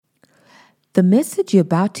The message you're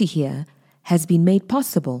about to hear has been made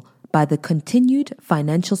possible by the continued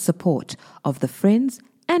financial support of the friends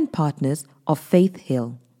and partners of Faith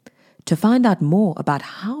Hill. To find out more about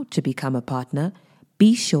how to become a partner,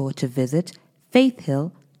 be sure to visit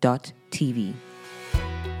faithhill.tv.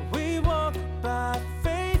 We walk by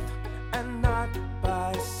faith and not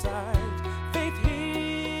by sight. Faith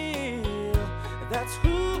Hill, that's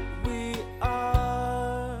who we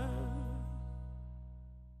are.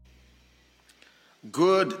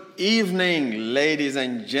 Good evening, ladies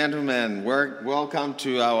and gentlemen. Welcome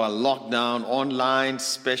to our lockdown online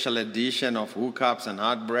special edition of Hookups and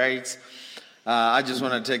Heartbreaks. I just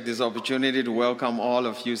want to take this opportunity to welcome all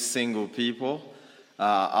of you single people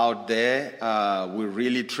out there. We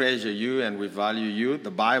really treasure you and we value you.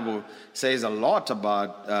 The Bible says a lot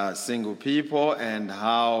about single people and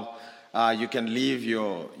how you can live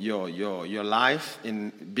your life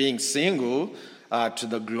in being single to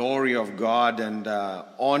the glory of God and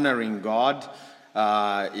honoring God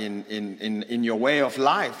in your way of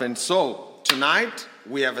life. And so tonight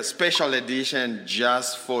we have a special edition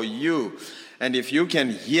just for you. And if you can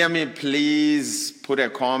hear me, please put a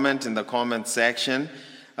comment in the comment section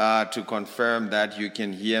to confirm that you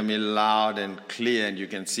can hear me loud and clear and you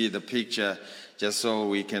can see the picture, just so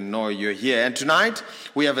we can know you're here. And tonight,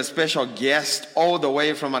 we have a special guest all the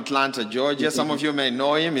way from Atlanta, Georgia. Some of you may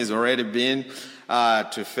know him. He's already been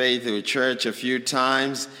to Faith Hill Church a few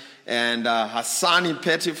times. And Hassani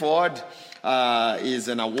Pettiford is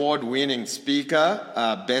an award-winning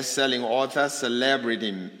speaker, best-selling author,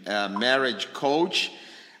 celebrity marriage coach.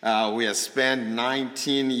 We have spent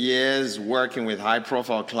 19 years working with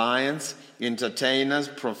high-profile clients, entertainers,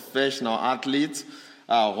 professional athletes,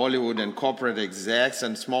 Hollywood and corporate execs,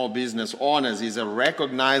 and small business owners. He's a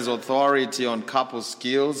recognized authority on couple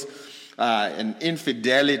skills, an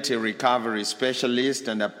infidelity recovery specialist,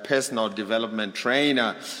 and a personal development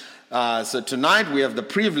trainer. So tonight we have the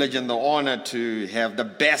privilege and the honor to have the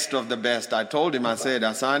best of the best. I told him, I said,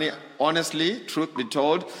 Hassani, honestly, truth be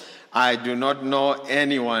told, I do not know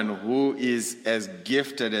anyone who is as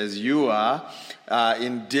gifted as you are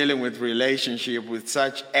in dealing with relationship with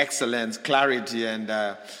such excellence, clarity, and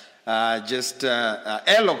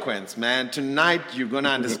eloquence, man. Tonight you're going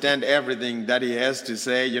to understand everything that he has to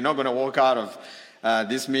say. You're not going to walk out of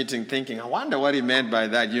this meeting thinking, I wonder what he meant by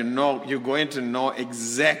that. You know, you're going to know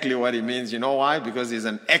exactly what he means. You know why? Because he's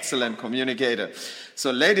an excellent communicator.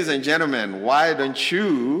 So ladies and gentlemen, why don't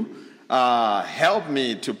you help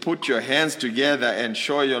me to put your hands together and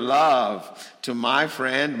show your love to my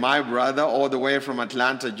friend, my brother, all the way from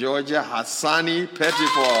Atlanta, Georgia, Hassani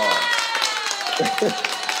Pettiford.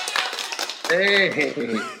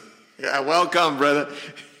 Hey. Yeah, welcome, brother.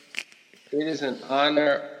 It is an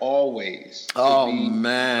honor always to be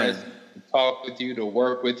man. present, to talk with you, to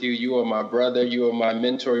work with you. You are my brother. You are my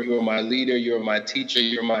mentor. You are my leader. You are my teacher.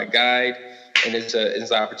 You're my guide. And it's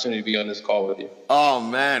an opportunity to be on this call with you. Oh,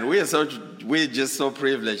 man. We're just so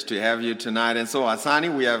privileged to have you tonight. And so,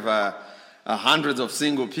 Hassani, we have hundreds of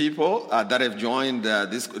single people that have joined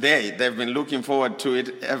this. They've been looking forward to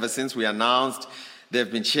it ever since we announced. They've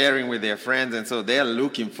been sharing with their friends. And so they're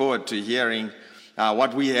looking forward to hearing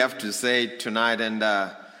what we have to say tonight. And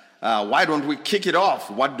why don't we kick it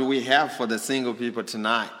off? What do we have for the single people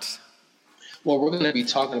tonight? Well, we're going to be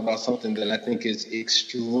talking about something that I think is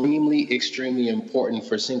extremely, extremely important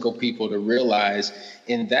for single people to realize,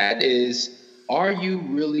 and that is, are you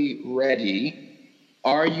really ready?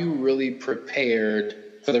 Are you really prepared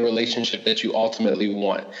for the relationship that you ultimately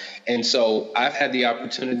want? And so I've had the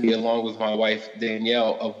opportunity, along with my wife,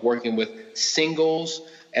 Danielle, of working with singles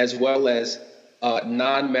as well as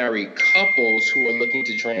non-married couples who are looking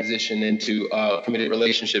to transition into committed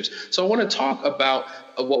relationships. So I want to talk about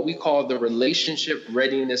what we call the Relationship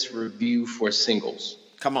Readiness Review for Singles.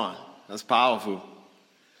 Come on, that's powerful.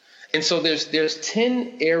 And so there's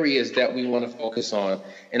 10 areas that we want to focus on,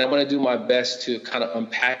 and I'm going to do my best to kind of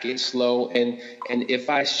unpack it slow. And if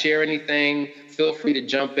I share anything, feel free to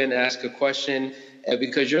jump in, ask a question,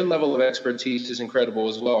 because your level of expertise is incredible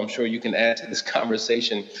as well. I'm sure you can add to this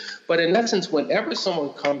conversation. But in essence, whenever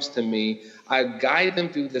someone comes to me, I guide them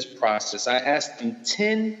through this process. I ask them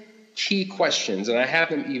 10 key questions, and I have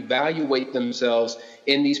them evaluate themselves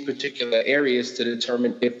in these particular areas to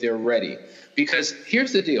determine if they're ready. Because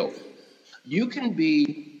here's the deal. You can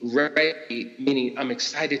be ready, meaning I'm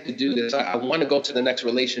excited to do this. I want to go to the next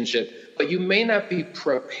relationship, but you may not be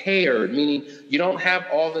prepared, meaning you don't have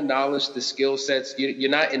all the knowledge, the skill sets. You're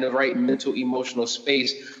not in the right mental, emotional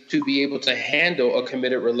space to be able to handle a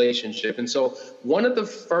committed relationship. And so one of the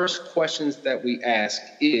first questions that we ask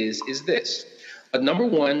is this. Number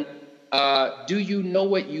one, do you know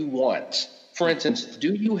what you want? For instance,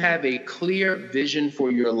 do you have a clear vision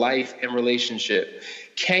for your life and relationship?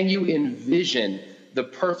 Can you envision the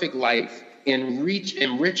perfect life in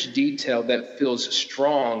rich detail that feels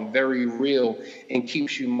strong, very real, and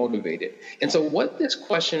keeps you motivated? And so what this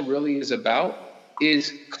question really is about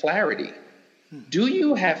is clarity. Do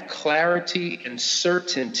you have clarity and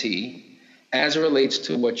certainty as it relates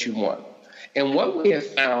to what you want? And what we have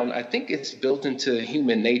found, I think it's built into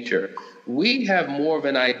human nature, we have more of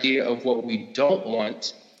an idea of what we don't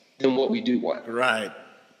want than what we do want. Right.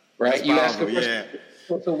 Right? That's You ask a powerful, person,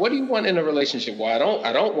 yeah. so what do you want in a relationship? Well,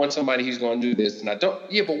 I don't want somebody who's going to do this, and I don't.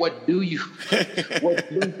 Yeah, but what do you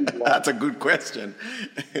want? That's a good question.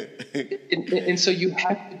 And so you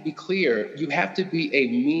have to be clear. You have to be a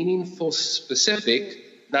meaningful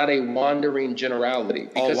specific, not a wandering generality.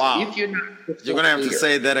 Because wow. if you're not, You're going to have to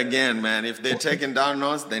say that again, man. If they're taking down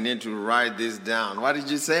notes, they need to write this down. What did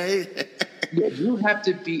you say? You have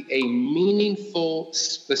to be a meaningful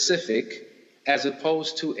specific as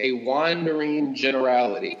opposed to a wandering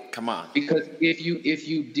generality. Come on. Because if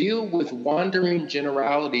you deal with wandering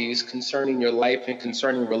generalities concerning your life and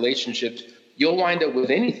concerning relationships, you'll wind up with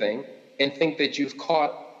anything and think that you've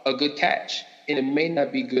caught a good catch, and it may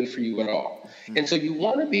not be good for you at all. And so you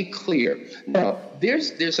want to be clear. Now,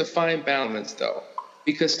 there's a fine balance, though,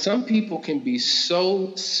 because some people can be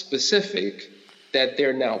so specific that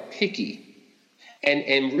they're now picky.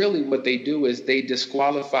 And really what they do is they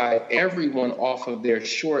disqualify everyone off of their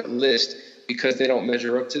short list because they don't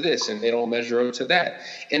measure up to this and they don't measure up to that.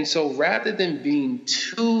 And so rather than being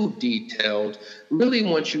too detailed, really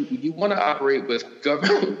you want to operate with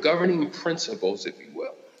governing principles, if you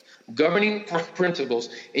will. Governing principles,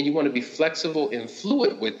 and you want to be flexible and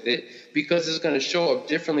fluid with it because it's going to show up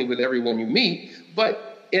differently with everyone you meet.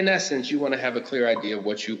 But in essence, you want to have a clear idea of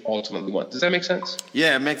what you ultimately want. Does that make sense?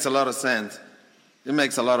 Yeah, it makes a lot of sense. It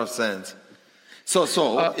makes a lot of sense. So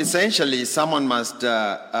essentially, someone must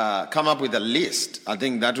come up with a list. I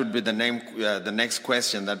think that would be the next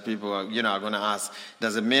question that people are going to ask.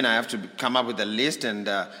 Does it mean I have to come up with a list? And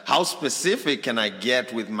how specific can I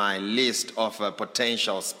get with my list of a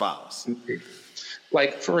potential spouse?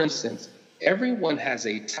 Like, for instance, everyone has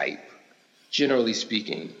a type, generally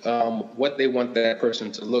speaking, what they want that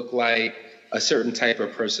person to look like, a certain type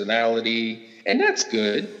of personality, and that's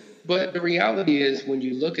good. But the reality is, when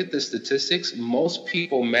you look at the statistics, most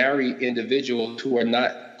people marry individuals who are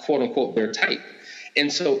not, quote unquote, their type.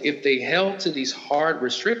 And so if they held to these hard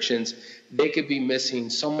restrictions, they could be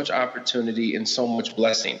missing so much opportunity and so much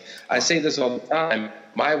blessing. I say this all the time.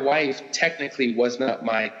 My wife technically was not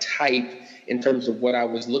my type in terms of what I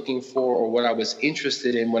was looking for or what I was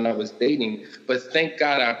interested in when I was dating. But thank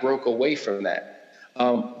God I broke away from that.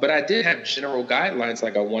 But I did have general guidelines,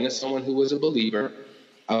 like I wanted someone who was a believer.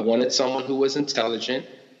 I wanted someone who was intelligent.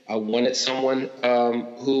 I wanted someone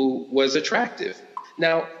who was attractive.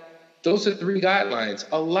 Now, those are 3 guidelines.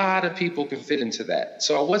 A lot of people can fit into that.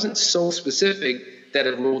 So I wasn't so specific that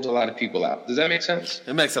it ruled a lot of people out. Does that make sense?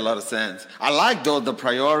 It makes a lot of sense. I like, though, the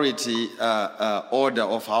priority order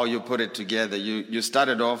of how you put it together. You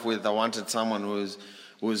started off with, I wanted someone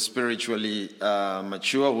who's spiritually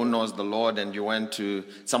mature, who knows the Lord, and you went to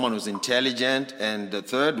someone who's intelligent, and the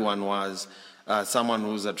third one was someone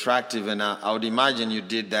who's attractive, and I would imagine you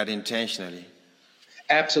did that intentionally.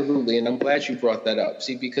 Absolutely, and I'm glad you brought that up.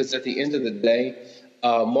 See, because at the end of the day,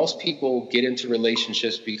 most people get into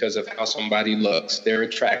relationships because of how somebody looks. They're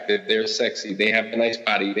attractive, they're sexy, they have a nice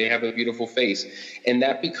body, they have a beautiful face, and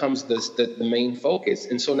that becomes the main focus.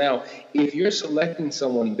 And so now, if you're selecting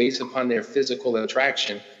someone based upon their physical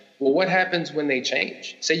attraction, well, what happens when they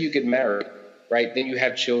change? Say you get married. Right? Then you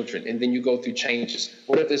have children, and then you go through changes.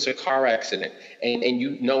 What if there's a car accident and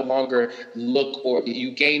you no longer look, or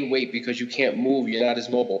you gain weight because you can't move, you're not as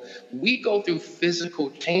mobile? We go through physical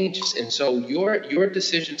changes, and so your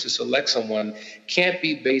decision to select someone can't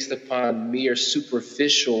be based upon mere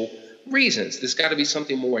superficial reasons. There's got to be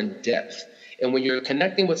something more in depth. And when you're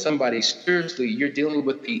connecting with somebody spiritually, you're dealing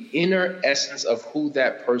with the inner essence of who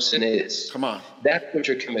that person is. Come on. That's what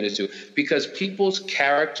you're committed to. Because people's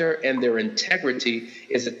character and their integrity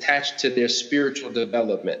is attached to their spiritual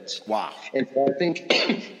development. Wow. And so I think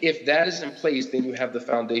if that is in place, then you have the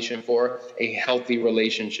foundation for a healthy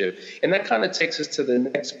relationship. And that kind of takes us to the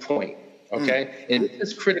next point, okay? And this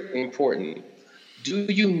is critically important. Do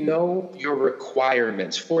you know your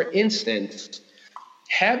requirements? For instance,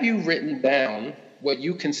 have you written down what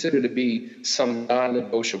you consider to be some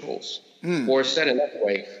non-negotiables? Or said another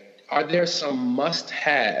way, are there some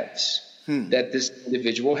must-haves that this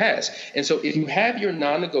individual has? And so if you have your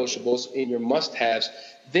non-negotiables and your must-haves,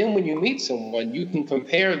 then when you meet someone, you can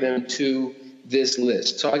compare them to this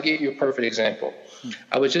list. So I'll give you a perfect example.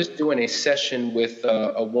 I was just doing a session with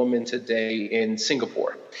a woman today in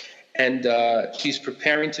Singapore, and she's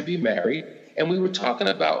preparing to be married, and we were talking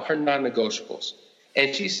about her non-negotiables.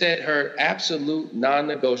 And she said her absolute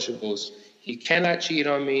non-negotiables: he cannot cheat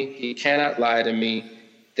on me, he cannot lie to me,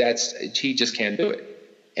 he just can't do it.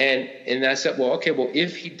 And I said, well, okay, well,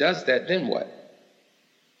 if he does that, then what?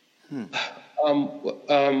 I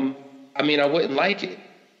mean, I wouldn't like it.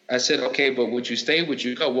 I said, okay, but would you stay? Would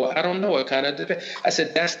you go? Well, I don't know. It kind of depends. I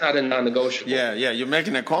said, that's not a non-negotiable. Yeah, you're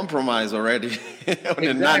making a compromise already on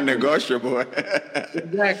a non-negotiable.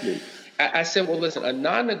 Exactly. I said, well, listen, a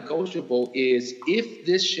non-negotiable is if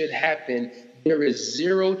this should happen, there is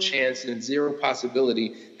zero chance and zero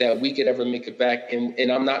possibility that we could ever make it back,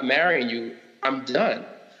 and I'm not marrying you. I'm done.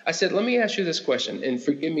 I said, let me ask you this question, and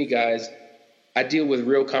forgive me, guys. I deal with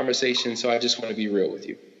real conversations, so I just want to be real with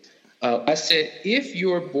you. I said, if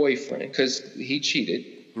your boyfriend, because he cheated,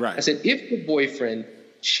 right? I said, if your boyfriend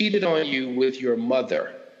cheated on you with your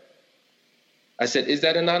mother, I said, is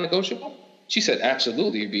that a non-negotiable? She said,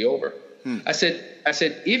 absolutely, it'd be over. I said,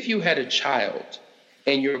 if you had a child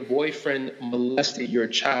and your boyfriend molested your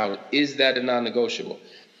child, is that a non-negotiable?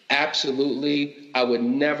 Absolutely. I would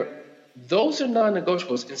never. Those are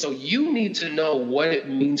non-negotiables. And so you need to know what it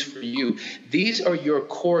means for you. These are your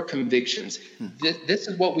core convictions. This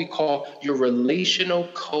is what we call your relational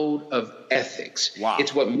code of ethics. Wow.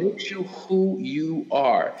 It's what makes you who you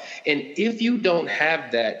are. And if you don't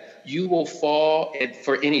have that, you will fall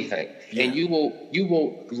for anything. Yeah. And you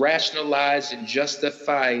will rationalize and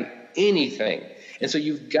justify anything. And so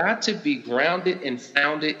you've got to be grounded and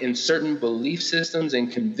founded in certain belief systems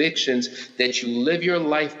and convictions that you live your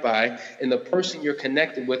life by, and the person you're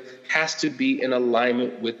connected with has to be in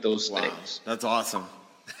alignment with those things. That's awesome.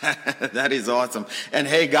 That is awesome. And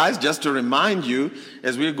hey, guys, just to remind you,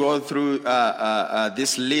 as we go through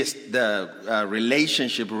this list, the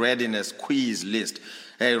relationship readiness quiz list,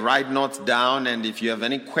 hey, write notes down, and if you have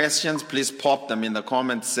any questions, please pop them in the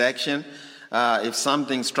comment section. If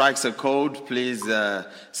something strikes a chord, please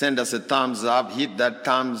send us a thumbs up. Hit that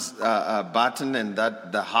thumbs button and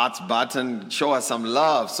the hearts button. Show us some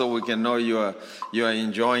love so we can know you're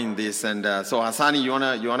enjoying this. And so, Hassani, you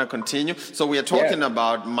wanna continue? So we are talking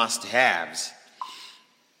about must-haves.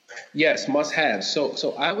 Yes, must-haves.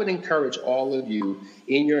 So I would encourage all of you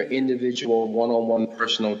in your individual one-on-one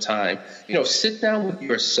personal time, sit down with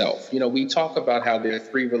yourself. We talk about how there are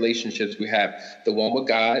three relationships we have: the one with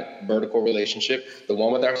God, vertical relationship; the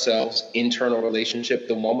one with ourselves, internal relationship;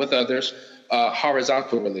 the one with others,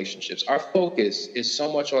 horizontal relationships. Our focus is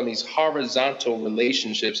so much on these horizontal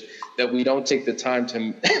relationships that we don't take the time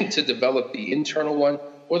to develop the internal one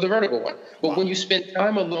or the vertical one. But when you spend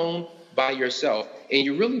time alone by yourself and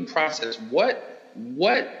you really process what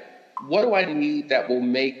do I need that will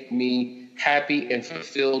make me happy and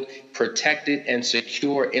fulfilled, protected and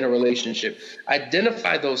secure in a relationship,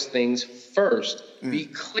 identify those things first, be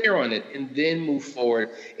clear on it, and then move forward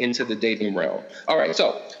into the dating realm. All right,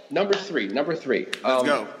 so number three. Let's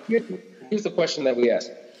go. Here's the question that we ask: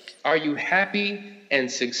 are you happy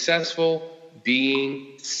and successful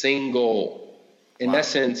being single? In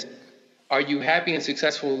essence, are you happy and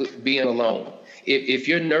successful being alone? If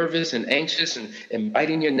you're nervous and anxious and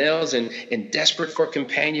biting your nails and desperate for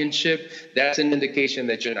companionship, that's an indication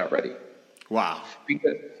that you're not ready. Wow.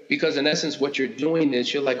 Because in essence, what you're doing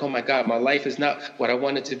is you're like, oh my God, my life is not what I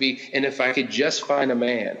want it to be. And if I could just find a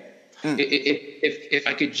man, if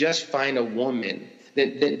I could just find a woman,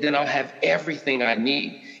 then I'll have everything I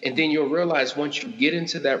need. And then you'll realize once you get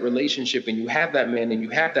into that relationship and you have that man and you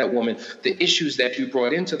have that woman, the issues that you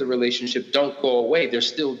brought into the relationship don't go away. They're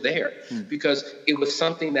still there because it was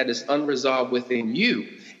something that is unresolved within you.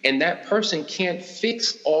 And that person can't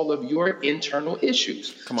fix all of your internal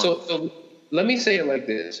issues. So let me say it like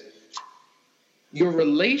this. Your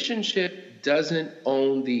relationship doesn't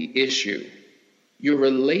own the issue. Your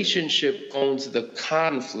relationship owns the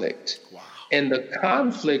conflict. Wow. And the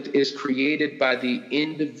conflict is created by the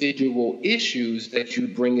individual issues that you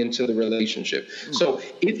bring into the relationship. So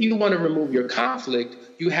if you want to remove your conflict,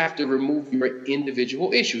 you have to remove your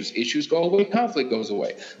individual issues. Issues go away, conflict goes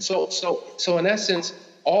away. So in essence,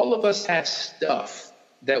 all of us have stuff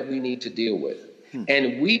that we need to deal with.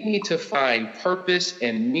 And we need to find purpose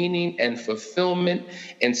and meaning and fulfillment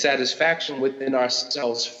and satisfaction within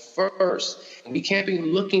ourselves first. We can't be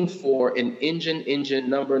looking for an engine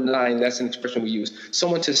number 9. That's an expression we use.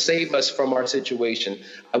 Someone to save us from our situation.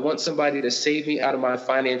 I want somebody to save me out of my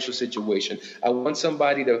financial situation. I want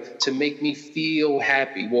somebody to make me feel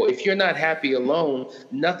happy. Well, if you're not happy alone,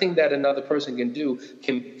 nothing that another person can do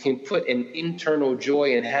can put an internal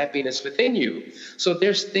joy and happiness within you. So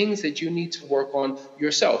there's things that you need to work on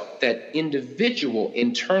yourself, that individual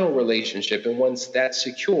internal relationship. And once that's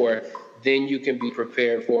secure, then you can be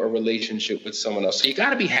prepared for a relationship with someone else. So you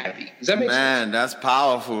got to be happy. Does that make sense? Man, that's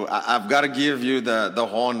powerful. I've got to give you the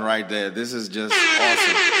horn right there. This is just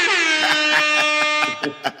awesome.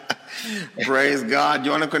 Praise God.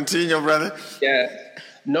 You want to continue, brother? Yeah.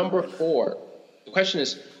 Number 4, the question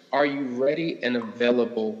is, are you ready and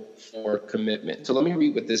available for commitment? So let me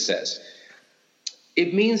read what this says.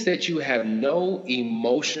 It means that you have no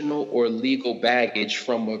emotional or legal baggage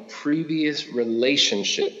from a previous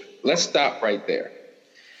relationship. Let's stop right there.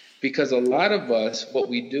 Because a lot of us, what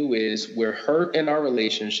we do is we're hurt in our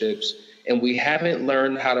relationships and we haven't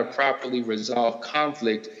learned how to properly resolve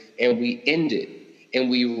conflict, and we end it. And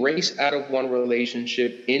we race out of one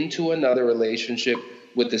relationship into another relationship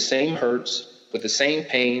with the same hurts, with the same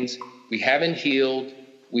pains. We haven't healed.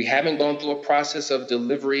 We haven't gone through a process of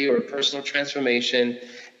delivery or personal transformation.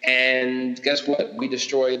 And guess what? We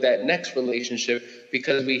destroy that next relationship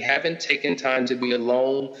because we haven't taken time to be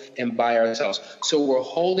alone and by ourselves. So we're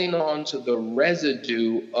holding on to the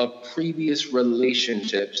residue of previous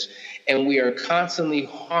relationships, and we are constantly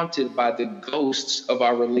haunted by the ghosts of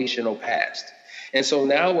our relational past. And so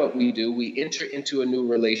now what we do, we enter into a new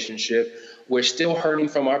relationship. We're still hurting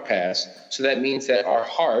from our past. So that means that our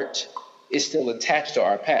heart is still attached to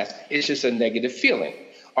our past. It's just a negative feeling.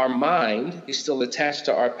 Our mind is still attached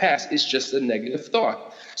to our past. It's just a negative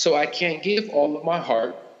thought. So I can't give all of my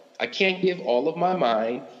heart, I can't give all of my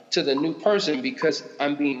mind to the new person because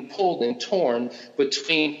I'm being pulled and torn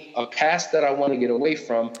between a past that I want to get away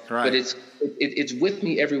from, right. But it's with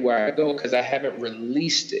me everywhere I go because I haven't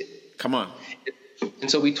released it. Come on. And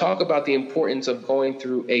so we talk about the importance of going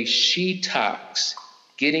through a she-tox,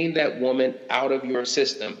 getting that woman out of your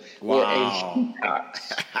system. Wow. Or a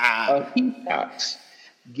he-tox,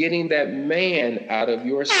 getting that man out of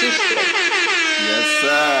your system. Yes,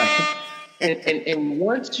 sir. And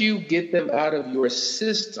once you get them out of your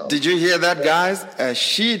system. Did you hear that, guys? A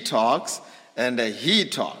she talks and a he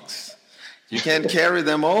talks. You can't carry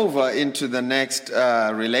them over into the next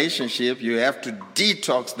relationship. You have to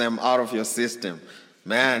detox them out of your system.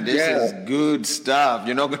 Man, this is good stuff.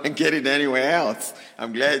 You're not going to get it anywhere else.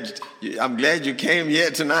 I'm glad you came here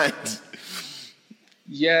tonight.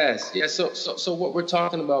 Yes. So what we're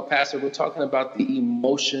talking about, Pastor, we're talking about the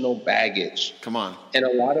emotional baggage. Come on. And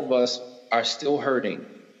a lot of us are still hurting.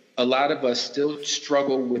 A lot of us still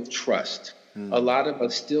struggle with trust. A lot of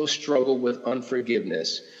us still struggle with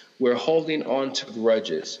unforgiveness. We're holding on to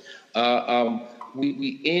grudges.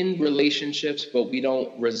 We end relationships, but we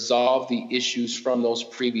don't resolve the issues from those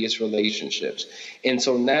previous relationships. And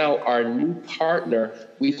so now our new partner,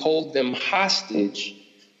 we hold them hostage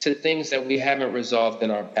to things that we haven't resolved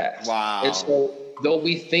in our past. Wow. And so though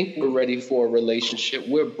we think we're ready for a relationship,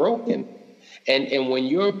 we're broken. And when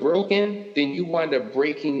you're broken, then you wind up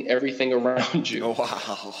breaking everything around you.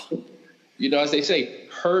 Wow. You know, as they say,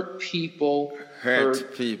 hurt people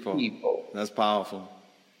hurt people. That's powerful.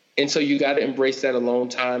 And so you got to embrace that alone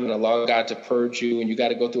time and allow God to purge you. And you got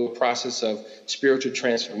to go through a process of spiritual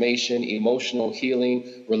transformation, emotional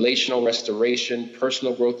healing, relational restoration,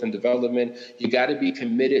 personal growth and development. You got to be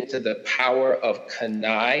committed to the power of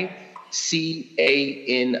Cani,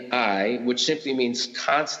 C-A-N-I, which simply means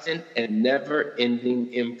constant and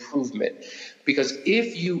never-ending improvement. Because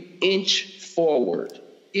if you inch forward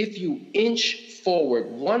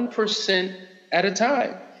 1% at a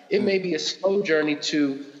time, it may be a slow journey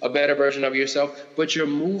to a better version of yourself, but you're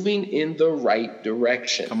moving in the right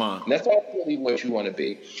direction. Come on. And that's ultimately what you want to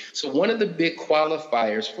be. So one of the big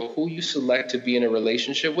qualifiers for who you select to be in a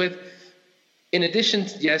relationship with, in addition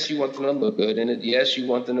to, yes, you want them to look good, and yes, you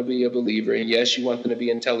want them to be a believer, and yes, you want them to be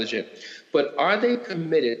intelligent, but are they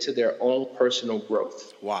committed to their own personal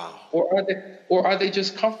growth? Wow. Or are they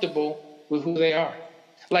just comfortable with who they are?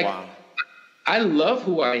 Like, wow. I love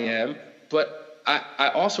who I am, but I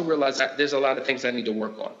also realize that there's a lot of things I need to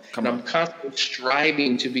work on. I'm constantly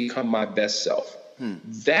striving to become my best self.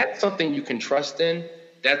 That's something you can trust in.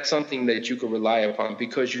 That's something that you can rely upon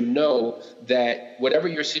because you know that whatever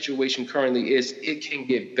your situation currently is, it can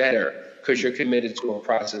get better because you're committed to a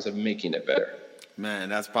process of making it better. Man,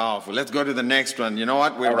 that's powerful. Let's go to the next one. You know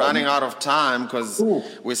what? We're running out of time because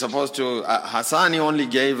we're supposed to... Hassani only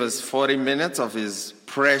gave us 40 minutes of his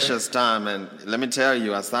precious time. And let me tell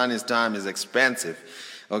you, Asani's time is expensive.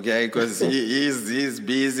 Okay, because he's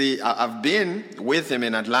busy. I've been with him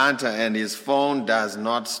in Atlanta, and his phone does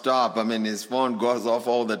not stop. I mean, his phone goes off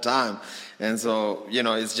all the time. And so,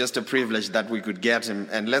 it's just a privilege that we could get him.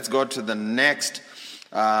 And let's go to the next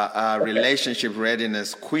relationship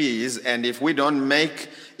readiness quiz. And if we don't make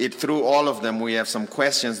it through all of them, we have some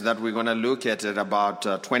questions that we're going to look at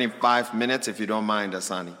about 25 minutes, if you don't mind,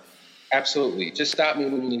 Asani. Absolutely. Just stop me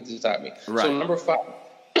when you need to stop me. Right. So number 5,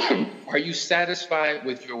 are you satisfied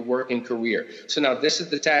with your work and career? So now this is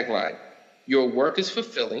the tagline. Your work is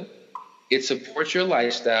fulfilling. It supports your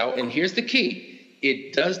lifestyle. And here's the key.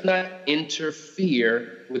 It does not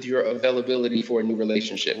interfere with your availability for a new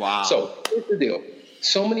relationship. Wow. So here's the deal.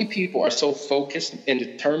 So many people are so focused and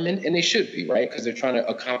determined, and they should be, right? Because they're trying to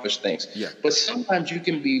accomplish things. Yeah. But sometimes you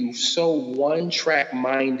can be so one-track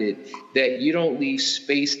minded that you don't leave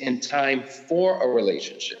space and time for a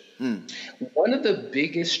relationship. One of the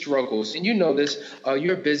biggest struggles, and you know this,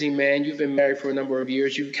 you're a busy man, you've been married for a number of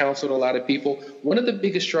years, you've counseled a lot of people. One of the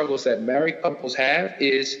biggest struggles that married couples have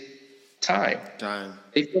is time.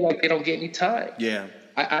 They feel like they don't get any time. Yeah.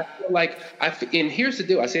 I feel like, and here's the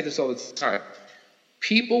deal, I say this all the time.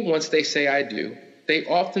 People, once they say I do, they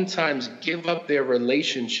oftentimes give up their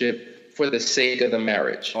relationship for the sake of the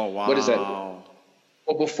marriage. Oh, wow. What does that mean?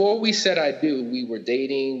 Well, before we said I do, we were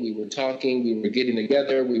dating, we were talking, we were getting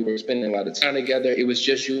together, we were spending a lot of time together. It was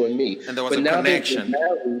just you and me. And there was a connection.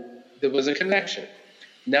 There was a connection.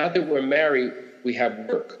 Now that we're married, we have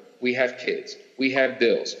work, we have kids, we have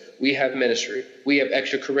bills, we have ministry, we have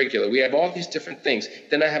extracurricular, we have all these different things.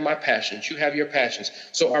 Then I have my passions, you have your passions.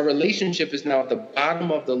 So our relationship is now at the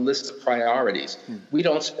bottom of the list of priorities. We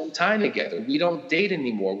don't spend time together. We don't date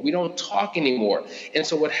anymore. We don't talk anymore. And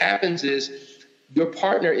so what happens is your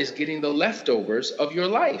partner is getting the leftovers of your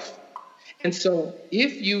life. And so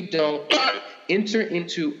if you don't enter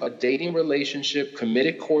into a dating relationship,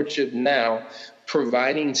 committed courtship now,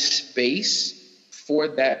 providing space for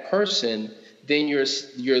that person, then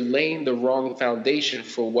you're laying the wrong foundation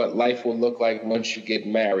for what life will look like once you get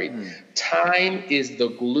married. Time is the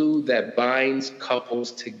glue that binds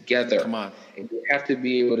couples together. Come on. And you have to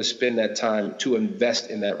be able to spend that time to invest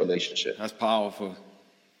in that relationship. That's powerful.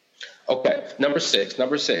 Okay, number six.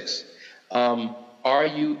 Are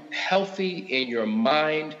you healthy in your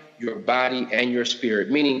mind, your body, and your spirit?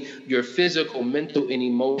 Meaning your physical, mental, and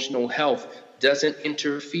emotional health doesn't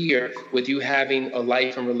interfere with you having a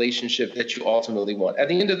life and relationship that you ultimately want. At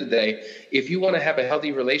the end of the day, if you want to have a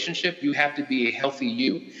healthy relationship, you have to be a healthy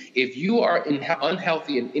you. If you are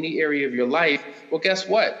unhealthy in any area of your life, well, guess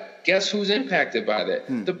what? Guess who's impacted by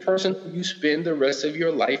that? The person who you spend the rest of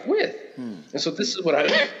your life with. And so this is what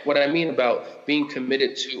I mean about being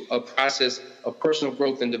committed to a process of personal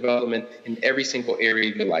growth and development in every single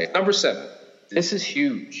area of your life. Number 7. This is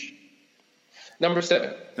huge. Number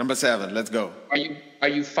 7, let's go. Are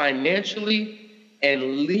you financially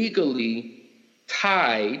and legally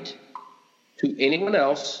tied to anyone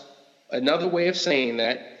else? Another way of saying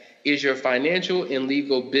that is your financial and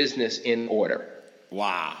legal business in order.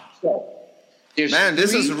 Wow. So, man,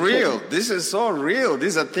 this is real. This is so real.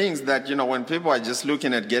 These are things that, when people are just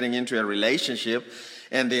looking at getting into a relationship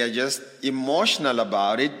and they are just emotional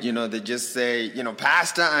about it, they just say,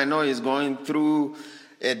 Pastor, I know he's going through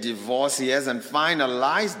a divorce. He hasn't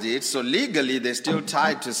finalized it. So legally, they're still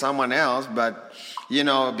tied to someone else. But,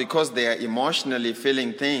 because they are emotionally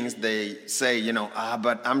feeling things, they say,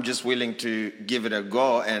 but I'm just willing to give it a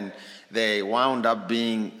go. And they wound up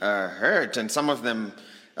being hurt. And some of them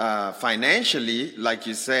financially, like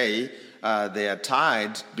you say, they are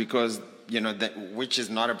tied because, which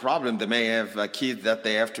is not a problem. They may have kids that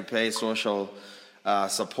they have to pay social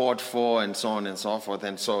support for and so on and so forth.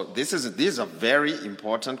 And so these are very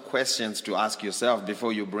important questions to ask yourself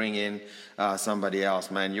before you bring in somebody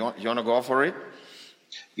else, man. You want to go for it?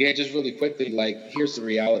 Yeah, just really quickly, here's the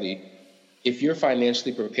reality. If you're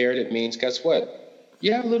financially prepared, it means, guess what?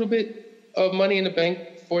 You have a little bit of money in the bank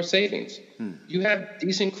for savings. You have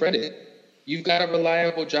decent credit. You've got a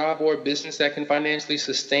reliable job or a business that can financially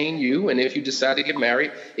sustain you. And if you decide to get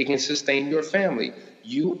married, it can sustain your family.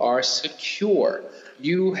 You are secure.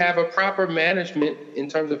 You have a proper management in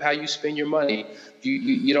terms of how you spend your money.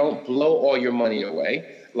 You don't blow all your money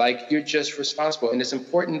away. You're just responsible. And it's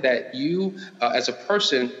important that you, as a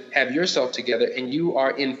person, have yourself together and you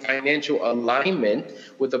are in financial alignment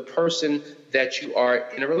with the person that you are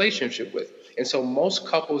in a relationship with. And so most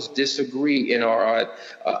couples disagree and are at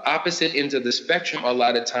opposite ends of the spectrum a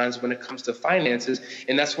lot of times when it comes to finances.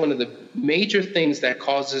 And that's one of the major things that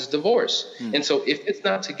causes divorce. And so if it's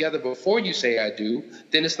not together before you say I do,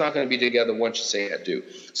 then it's not going to be together once you say I do.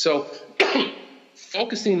 So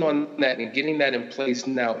focusing on that and getting that in place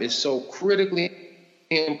now is so critically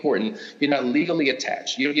important. You're not legally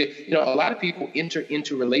attached. You know, a lot of people enter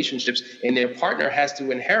into relationships and their partner has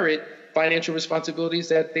to inherit financial responsibilities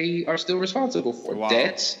that they are still responsible for. Wow.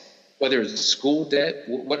 Debts, whether it's school debt,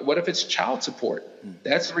 what if it's child support?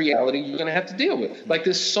 That's a reality you're going to have to deal with. Like,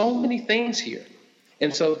 there's so many things here.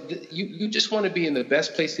 And so you just want to be in the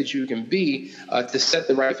best place that you can be to set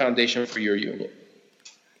the right foundation for your union.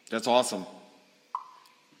 That's awesome.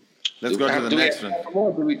 Let's go to the next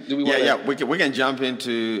one. We can jump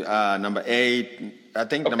into number 8. I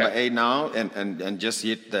think number 8 now, and just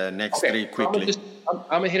hit the next 3 quickly. I'm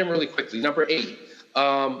gonna hit them really quickly. Number 8,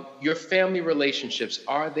 your family relationships,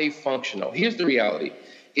 are they functional? Here's the reality: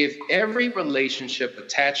 if every relationship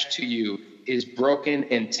attached to you is broken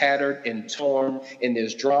and tattered and torn, and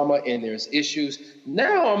there's drama and there's issues,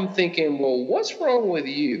 now I'm thinking, well, what's wrong with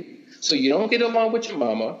you? So you don't get along with your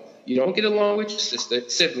mama. You don't get along with your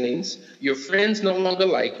siblings. Your friends no longer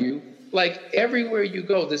like you. Like, everywhere you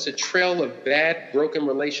go, there's a trail of bad, broken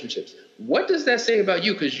relationships. What does that say about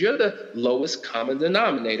you? Because you're the lowest common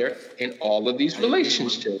denominator in all of these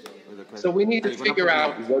relationships. So we need to figure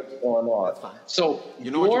out what's going on. So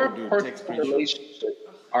your personal relationships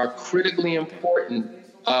are critically important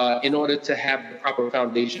in order to have the proper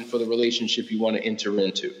foundation for the relationship you want to enter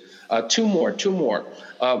into. Two more.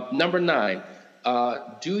 Number 9.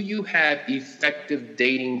 Do you have effective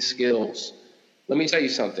dating skills? Let me tell you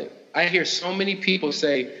something. I hear so many people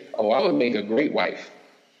say, oh, I would make a great wife.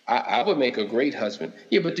 I would make a great husband.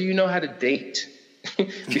 Yeah, but do you know how to date?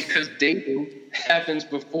 Because dating happens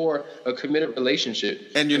before a committed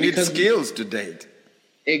relationship. And you need skills to date.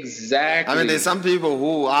 Exactly. I mean, there's some people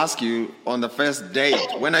who ask you on the first date,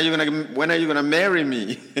 when are you gonna marry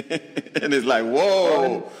me? And it's like,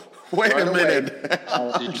 whoa. Wait a minute.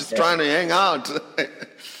 I'm just trying to hang out.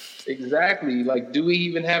 Exactly. Like, do we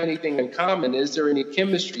even have anything in common? Is there any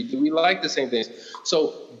chemistry? Do we like the same things?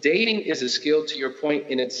 So dating is a skill, to your point,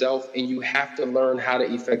 in itself, and you have to learn how to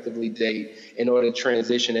effectively date in order to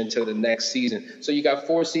transition into the next season. So you got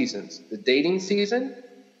 4 seasons: the dating season,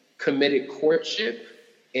 committed courtship,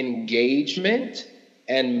 engagement,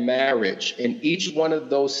 and marriage. And each one of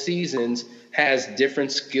those seasons has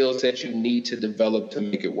different skills that you need to develop to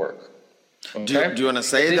make it work. Okay? Do you want to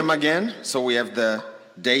say them again? So we have the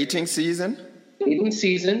dating season. Dating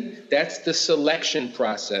season, that's the selection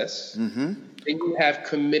process. Mm-hmm. Then you have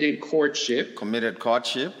committed courtship. Committed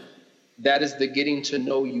courtship. That is the getting to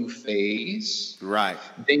know you phase. Right.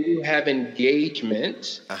 Then you have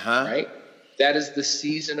engagement. Right. That is the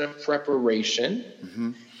season of preparation.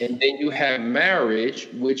 Mm-hmm. And then you have marriage,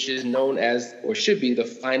 which is known as, or should be, the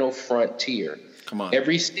final frontier. Come on.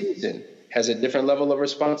 Every season has a different level of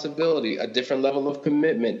responsibility, a different level of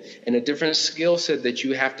commitment, and a different skill set that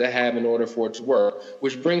you have to have in order for it to work.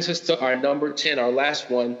 Which brings us to our number 10, our last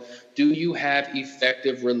one. Do you have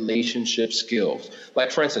effective relationship skills?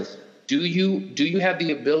 Like, for instance, do you have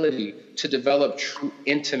the ability to develop true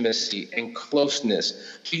intimacy and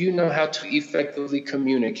closeness? Do you know how to effectively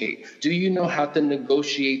communicate? Do you know how to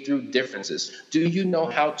negotiate through differences? Do you know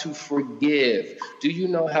how to forgive? Do you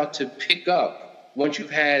know how to pick up once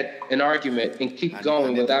you've had an argument and keep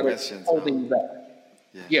going without it holding you back?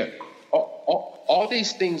 Yeah. All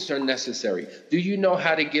these things are necessary. Do you know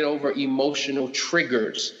how to get over emotional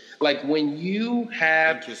triggers? Like, when you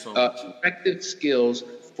have effective skills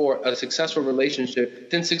for a successful relationship,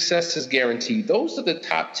 then success is guaranteed. Those are the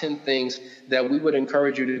top 10 things that we would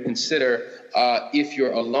encourage you to consider if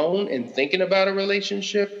you're alone and thinking about a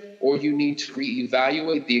relationship, or you need to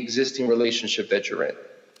reevaluate the existing relationship that you're in.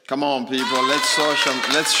 Come on, people, let's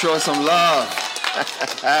show some love.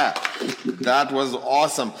 That was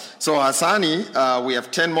awesome. So, Hassani, we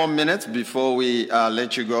have 10 more minutes before we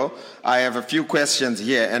let you go. I have a few questions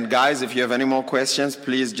here. And guys, if you have any more questions,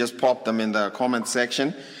 please just pop them in the comment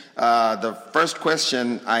section. The first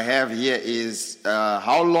question I have here is,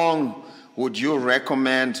 how long would you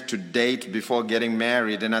recommend to date before getting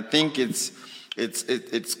married? And I think it's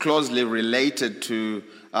closely related to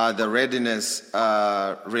the readiness,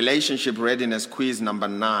 relationship readiness quiz number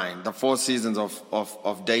 9, the 4 seasons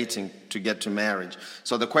of dating to get to marriage.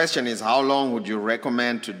 So the question is, how long would you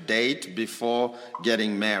recommend to date before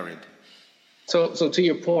getting married? So to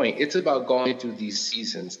your point, it's about going through these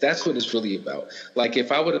seasons. That's what it's really about. Like,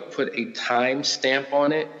 if I would have put a time stamp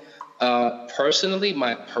on it, Personally,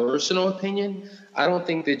 my personal opinion, I don't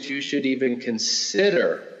think that you should even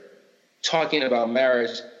consider talking about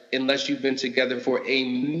marriage unless you've been together for a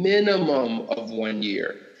minimum of 1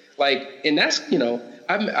 year. And that's,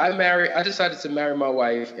 I decided to marry my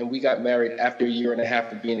wife, and we got married after a year and a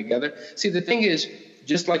half of being together. See, the thing is,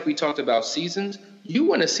 just like we talked about seasons, you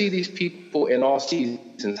want to see these people in all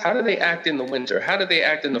seasons. How do they act in the winter? How do they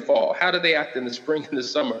act in the fall? How do they act in the spring and the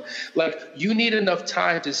summer? You need enough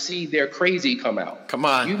time to see their crazy come out. Come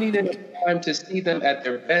on. You need enough time to see them at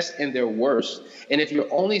their best and their worst. And if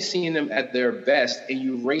you're only seeing them at their best and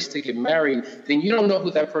you race to get married, then you don't know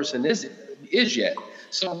who that person is yet.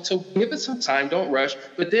 So give it some time, don't rush.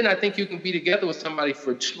 But then I think you can be together with somebody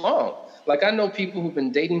for too long. I know people who've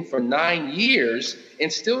been dating for 9 years and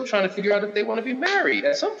still trying to figure out if they want to be married.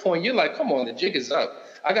 At some point, you're like, come on, the jig is up.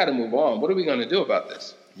 I got to move on. What are we going to do about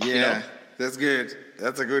this? Yeah, that's good.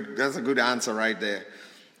 That's a good answer right there.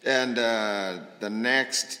 And the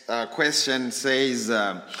next question says,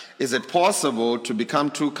 is it possible to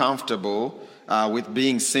become too comfortable with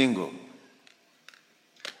being single?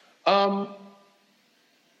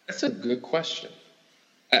 That's a good question.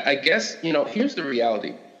 I guess, here's the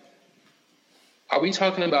reality. Are we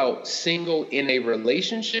talking about single in a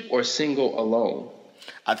relationship or single alone?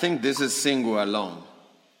 I think this is single alone.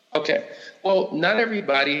 Okay. Well, not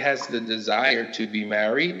everybody has the desire to be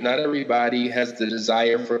married. Not everybody has the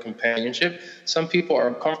desire for companionship. Some people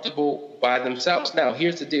are comfortable by themselves. Now,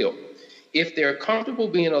 here's the deal. If they're comfortable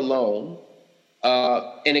being alone,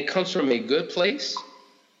 and it comes from a good place,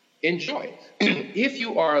 enjoy. If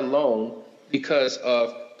you are alone because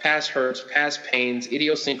of past hurts, past pains,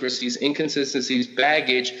 idiosyncrasies, inconsistencies,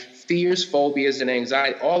 baggage, fears, phobias, and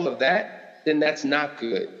anxiety, all of that, then that's not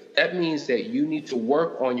good. That means that you need to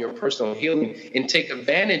work on your personal healing and take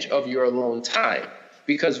advantage of your alone time.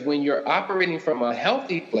 Because when you're operating from a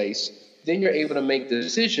healthy place, then you're able to make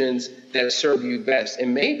decisions that serve you best.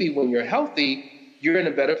 And maybe when you're healthy, you're in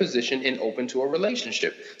a better position and open to a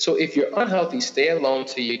relationship. So if you're unhealthy, stay alone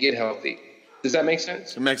till you get healthy. Does that make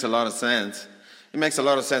sense? It makes a lot of sense. It makes a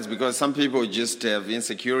lot of sense because some people just have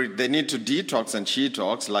insecurity. They need to detox and she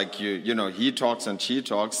talks, he talks and she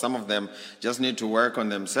talks. Some of them just need to work on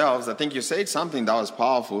themselves. I think you said something that was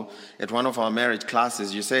powerful at one of our marriage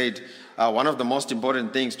classes. You said one of the most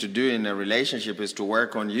important things to do in a relationship is to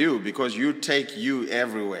work on you because you take you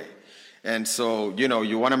everywhere. And so,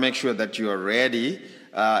 you want to make sure that you are ready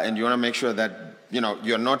and you want to make sure that,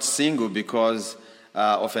 you're not single because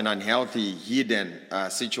of an unhealthy, hidden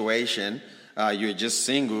situation. You're just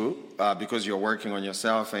single because you're working on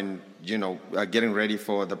yourself and, getting ready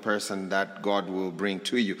for the person that God will bring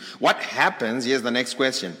to you. What happens? Here's the next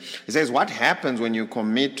question. It says, what happens when you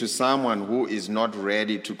commit to someone who is not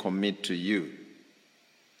ready to commit to you?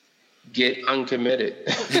 Get uncommitted.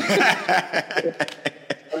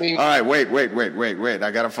 All right, wait. I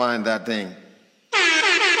got to find that thing.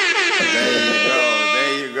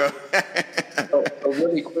 There you go. So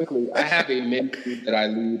really quickly, I have a men group that I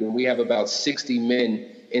lead, and we have about 60 men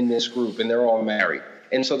in this group, and they're all married.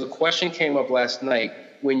 And so the question came up last night,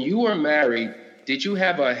 when you were married, did you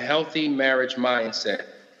have a healthy marriage mindset?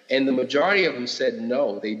 And the majority of them said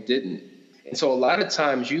no, they didn't. And so a lot of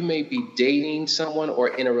times you may be dating someone or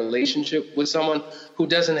in a relationship with someone who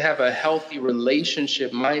doesn't have a healthy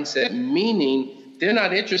relationship mindset, meaning they're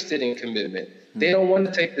not interested in commitment. They don't want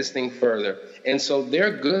to take this thing further. And so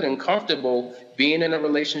they're good and comfortable being in a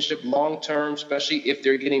relationship long term, especially if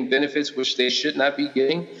they're getting benefits, which they should not be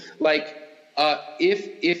getting.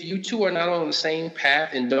 If you two are not on the same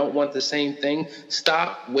path and don't want the same thing,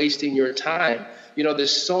 stop wasting your time.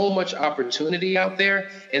 There's so much opportunity out there.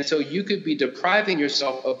 And so you could be depriving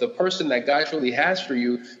yourself of the person that God truly has for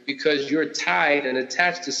you because you're tied and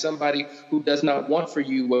attached to somebody who does not want for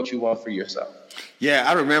you what you want for yourself. Yeah,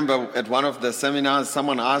 I remember at one of the seminars,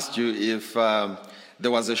 someone asked you if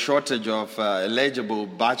there was a shortage of eligible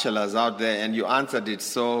bachelors out there, and you answered it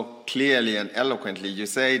so clearly and eloquently. You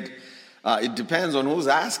said, it depends on who's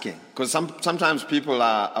asking, because sometimes people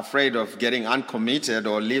are afraid of getting uncommitted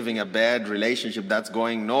or leaving a bad relationship that's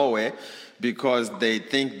going nowhere because they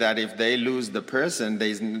think that if they lose the person,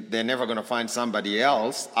 they're never going to find somebody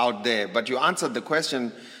else out there. But you answered the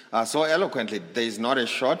question so eloquently. There's not a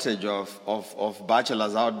shortage of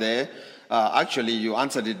bachelors out there. Actually, you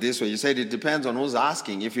answered it this way. You said it depends on who's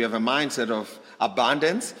asking. If you have a mindset of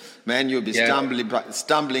abundance, man, you'll be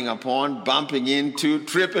stumbling upon, bumping into,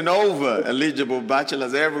 tripping over eligible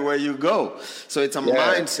bachelors everywhere you go. So it's a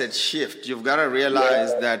mindset shift. You've got to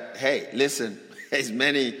realize that, hey, listen, there's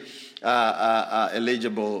many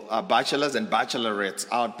eligible bachelors and bachelorettes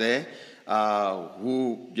out there.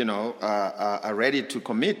 who, are ready to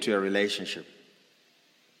commit to a relationship.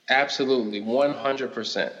 Absolutely,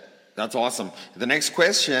 100%. That's awesome. The next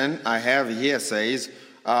question I have here says,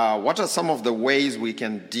 what are some of the ways we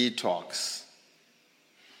can detox?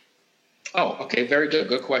 Oh, okay, very good.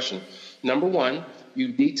 Good question. Number one,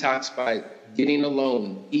 you detox by getting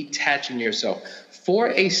alone, detaching yourself for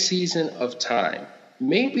a season of time.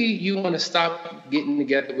 Maybe you want to stop getting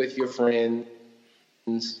together with your friends,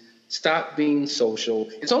 stop being social.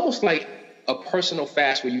 It's almost like a personal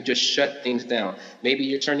fast where you just shut things down. Maybe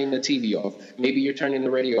you're turning the TV off. Maybe you're turning the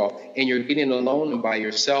radio off, and you're getting alone and by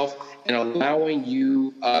yourself and allowing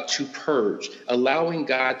you to purge, allowing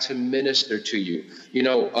God to minister to you.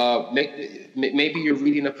 Maybe you're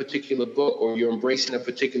reading a particular book or you're embracing a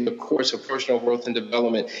particular course of personal growth and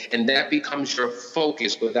development, and that becomes your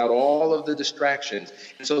focus without all of the distractions.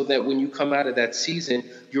 And so that when you come out of that season,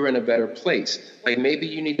 you're in a better place. Like maybe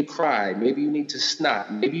you need to cry, maybe you need to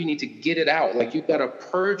snot, maybe you need to get it out. Like you've got to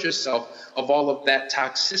purge yourself of all of that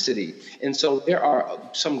toxicity. And so there are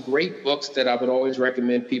some great books that I would always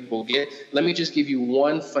recommend people get. Let me just give you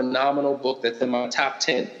one phenomenal book that's in my top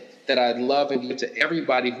 10 that I'd love and give to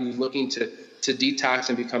everybody who's looking to detox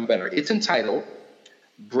and become better. It's entitled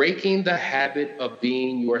Breaking the Habit of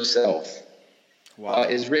Being Yourself. Wow.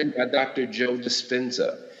 It's written by Dr. Joe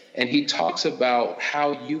Dispenza. And he talks about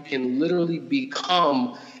how you can literally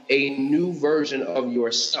become a new version of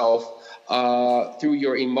yourself through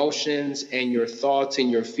your emotions and your thoughts and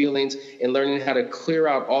your feelings, and learning how to clear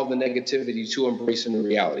out all the negativity to embrace a new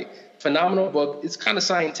reality. Phenomenal book. It's kind of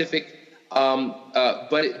scientific, but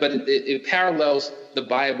it parallels the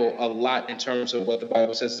Bible a lot in terms of what the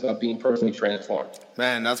Bible says about being personally transformed.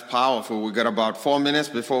 Man, that's powerful. We got about 4 minutes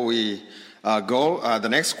before we go. The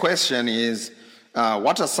next question is,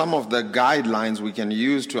 what are some of the guidelines we can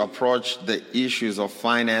use to approach the issues of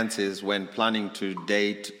finances when planning to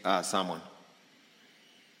date someone?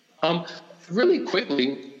 Really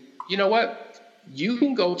quickly, you know what? You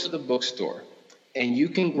can go to the bookstore and you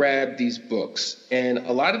can grab these books. And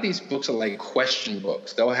a lot of these books are like question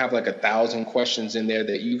books. They'll have like 1,000 questions in there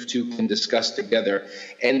that you two can discuss together.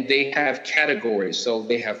 And they have categories. So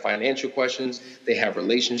they have financial questions, they have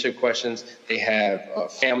relationship questions, they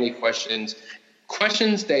have family questions.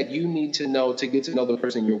 Questions that you need to know to get to know the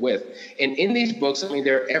person you're with. And in these books, I mean,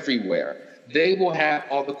 they're everywhere. They will have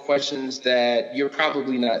all the questions that you're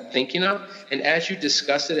probably not thinking of. And as you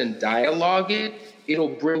discuss it and dialogue it, it'll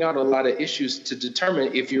bring out a lot of issues to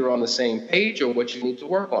determine if you're on the same page or what you need to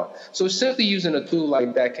work on. So simply using a tool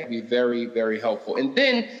like that can be very, very helpful. And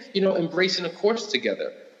then, embracing a course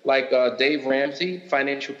together. Like Dave Ramsey,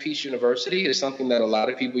 Financial Peace University is something that a lot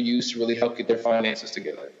of people use to really help get their finances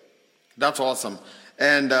together. That's awesome.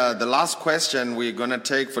 And the last question we're going to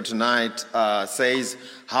take for tonight says,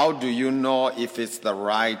 how do you know if it's the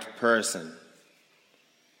right person?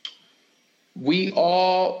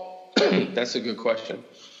 That's a good question.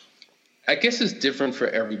 I guess it's different for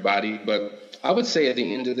everybody, but I would say at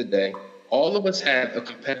the end of the day, all of us have a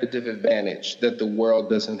competitive advantage that the world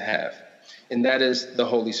doesn't have, and that is the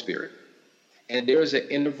Holy Spirit. And there is an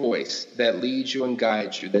inner voice that leads you and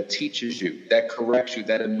guides you, that teaches you, that corrects you,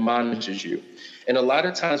 that admonishes you. And a lot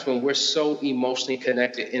of times when we're so emotionally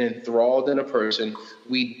connected and enthralled in a person,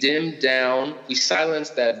 we dim down, we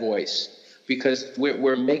silence that voice because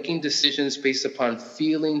we're making decisions based upon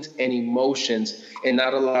feelings and emotions and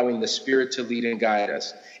not allowing the Spirit to lead and guide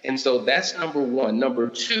us. And so that's number one. Number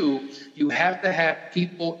two, you have to have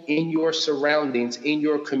people in your surroundings, in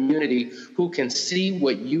your community, who can see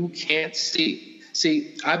what you can't see.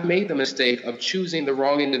 See, I've made the mistake of choosing the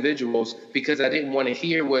wrong individuals because I didn't want to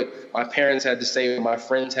hear what my parents had to say or my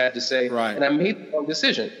friends had to say. Right. And I made the wrong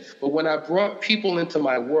decision. But when I brought people into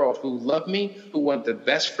my world who love me, who want the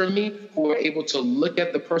best for me, who were able to look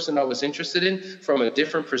at the person I was interested in from a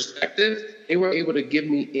different perspective, they were able to give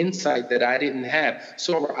me insight that I didn't have.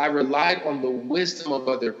 So I relied on the wisdom of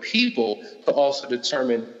other people to also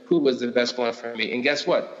determine who was the best one for me. And guess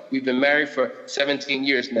what? We've been married for 17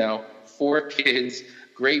 years now. 4 kids,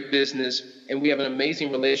 great business, and we have an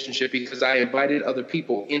amazing relationship because I invited other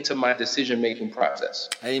people into my decision-making process.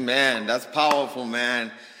 Amen. That's powerful,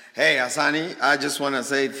 man. Hey, Asani, I just want to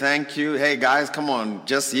say thank you. Hey, guys, come on.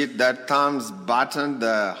 Just hit that thumbs button,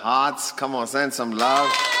 the hearts. Come on, send some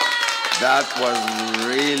love. That was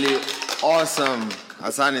really awesome.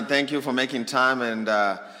 Asani, thank you for making time and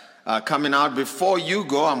coming out. Before you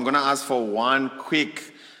go, I'm going to ask for one quick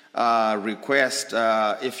request.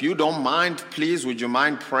 If you don't mind, please, would you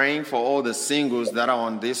mind praying for all the singles that are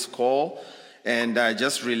on this call and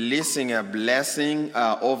just releasing a blessing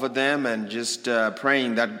over them and just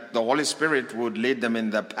praying that the Holy Spirit would lead them in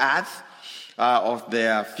the path of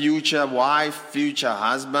their future wife, future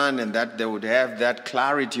husband, and that they would have that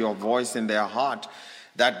clarity of voice in their heart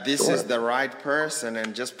that this is the right person,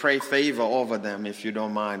 and just pray favor over them if you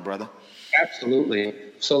don't mind, brother. Absolutely.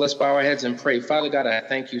 So let's bow our heads and pray. Father God, I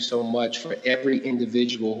thank you so much for every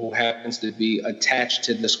individual who happens to be attached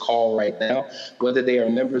to this call right now, whether they are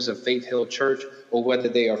members of Faith Hill Church or whether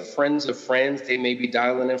they are friends of friends. They may be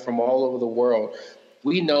dialing in from all over the world.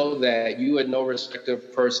 We know that you had no respect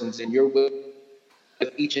of persons, and your will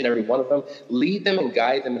with each and every one of them. Lead them and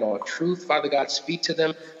guide them in all truth. Father God, speak to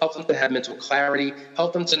them. Help them to have mental clarity.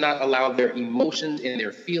 Help them to not allow their emotions and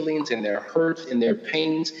their feelings and their hurts and their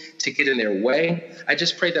pains to get in their way. I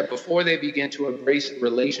just pray that before they begin to embrace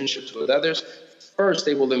relationships with others, first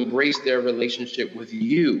they will embrace their relationship with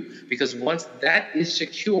you. Because once that is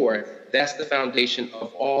secure, that's the foundation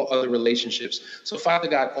of all other relationships. So, Father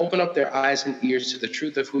God, open up their eyes and ears to the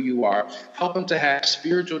truth of who you are. Help them to have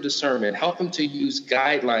spiritual discernment. Help them to use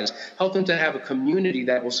guidelines. Help them to have a community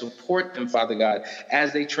that will support them, Father God,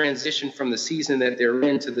 as they transition from the season that they're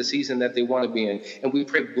in to the season that they want to be in. And we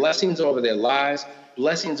pray blessings over their lives,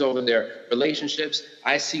 blessings over their relationships.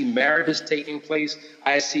 I see marriages taking place.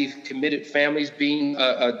 I see committed families being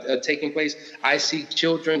taking place. I see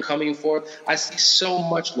children coming forth. I see so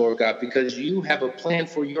much, Lord God, because you have a plan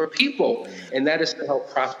for your people, and that is to help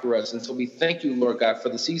prosper us. And so we thank you, Lord God, for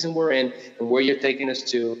the season we're in and where you're taking us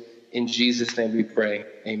to. In Jesus' name we pray.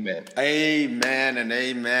 Amen. Amen and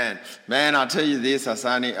amen. Man, I'll tell you this,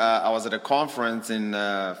 Hassani. I was at a conference in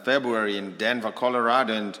February in Denver,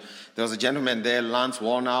 Colorado, and there was a gentleman there, Lance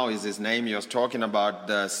Wallnau is his name. He was talking about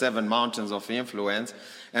the 7 mountains of influence.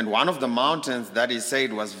 And one of the mountains that he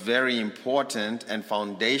said was very important and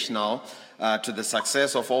foundational to the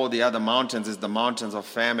success of all the other mountains is the mountains of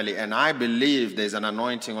family. And I believe there's an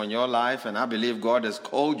anointing on your life, and I believe God has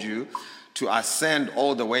called you to ascend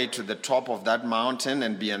all the way to the top of that mountain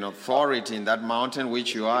and be an authority in that mountain,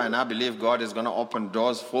 which you are. And I believe God is going to open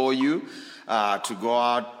doors for you to go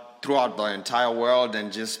out throughout the entire world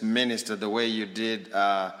and just minister the way you did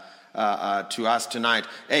to us tonight.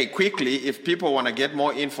 Hey, quickly, if people want to get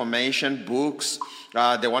more information, books,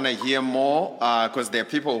 they want to hear more, because there are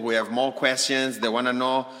people who have more questions. They want to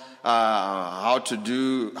know how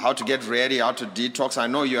to get ready, how to detox. I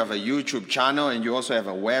know you have a YouTube channel and you also have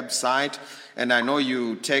a website, and I know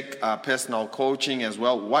you take personal coaching as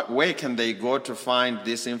well. Where can they go to find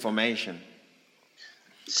this information?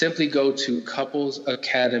 Simply go to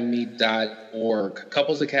couplesacademy.org,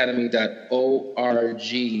 couplesacademy.org,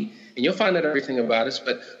 and you'll find out everything about us.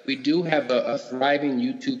 But we do have a thriving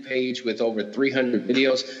YouTube page with over 300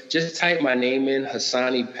 videos. Just type my name in,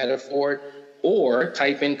 Hassani Pettiford, or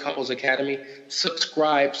type in Couples Academy,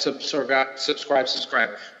 subscribe.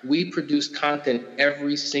 We produce content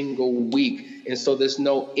every single week, and so there's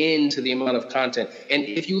no end to the amount of content. And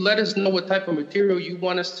if you let us know what type of material you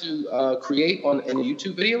want us to create in a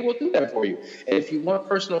YouTube video, we'll do that for you. And if you want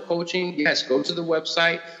personal coaching, yes, go to the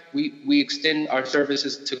website. We extend our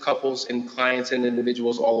services to couples and clients and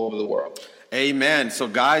individuals all over the world. Amen. So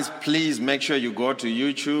guys, please make sure you go to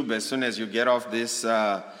YouTube as soon as you get off this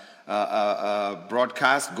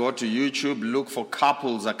broadcast. Go to YouTube, look for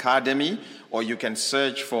Couples Academy, or you can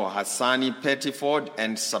search for Hassani Pettiford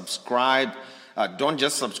and subscribe. Don't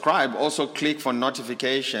just subscribe, also click for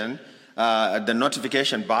notification, the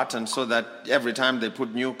notification button, so that every time they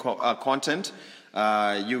put new content,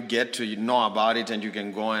 you get to know about it and you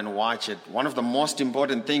can go and watch it. One of the most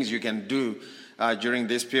important things you can do during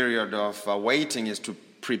this period of waiting is to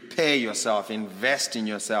prepare yourself, invest in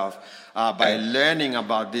yourself by learning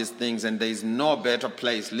about these things, and there is no better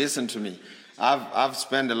place. Listen to me. I've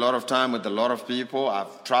spent a lot of time with a lot of people.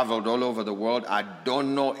 I've traveled all over the world. I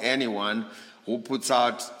don't know anyone who puts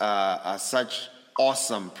out such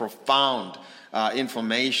awesome, profound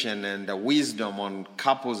information and wisdom on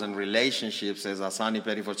couples and relationships as Hassani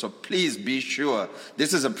Pettiford. So please be sure,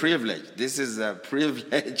 this is a privilege. This is a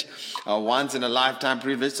privilege, a once in a lifetime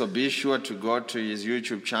privilege. So be sure to go to his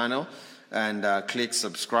YouTube channel and click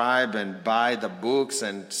subscribe and buy the books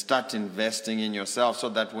and start investing in yourself, so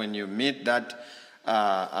that when you meet that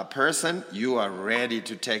a person, you are ready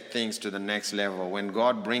to take things to the next level. When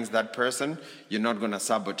God brings that person, you're not going to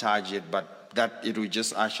sabotage it, but that it will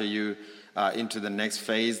just usher you into the next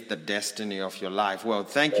phase, the destiny of your life. Well,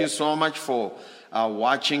 thank you so much for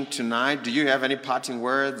watching tonight. Do you have any parting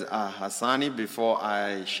words, Hassani, before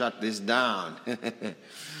I shut this down?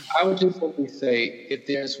 I would just simply say, if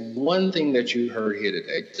there's one thing that you heard here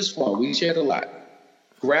today, just one, we shared a lot,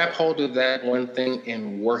 grab hold of that one thing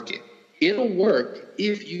and work it. It'll work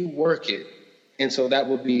if you work it. And so that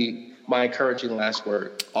would be my encouraging last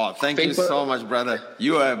word. Oh, thank you so much, brother.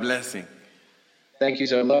 You are a blessing. Thank you,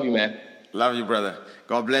 sir. Love you, man. Love you, brother.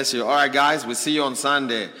 God bless you. All right, guys, we'll see you on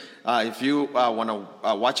Sunday. If you want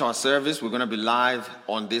to watch our service, we're going to be live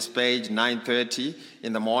on this page 9:30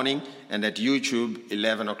 in the morning, and at YouTube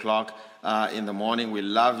 11 o'clock in the morning. We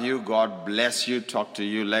love you. God bless you. Talk to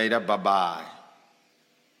you later. Bye-bye.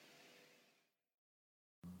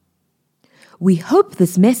 We hope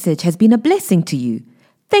this message has been a blessing to you.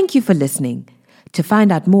 Thank you for listening. To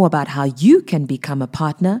find out more about how you can become a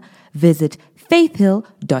partner, visit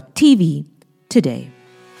faithhill.tv today.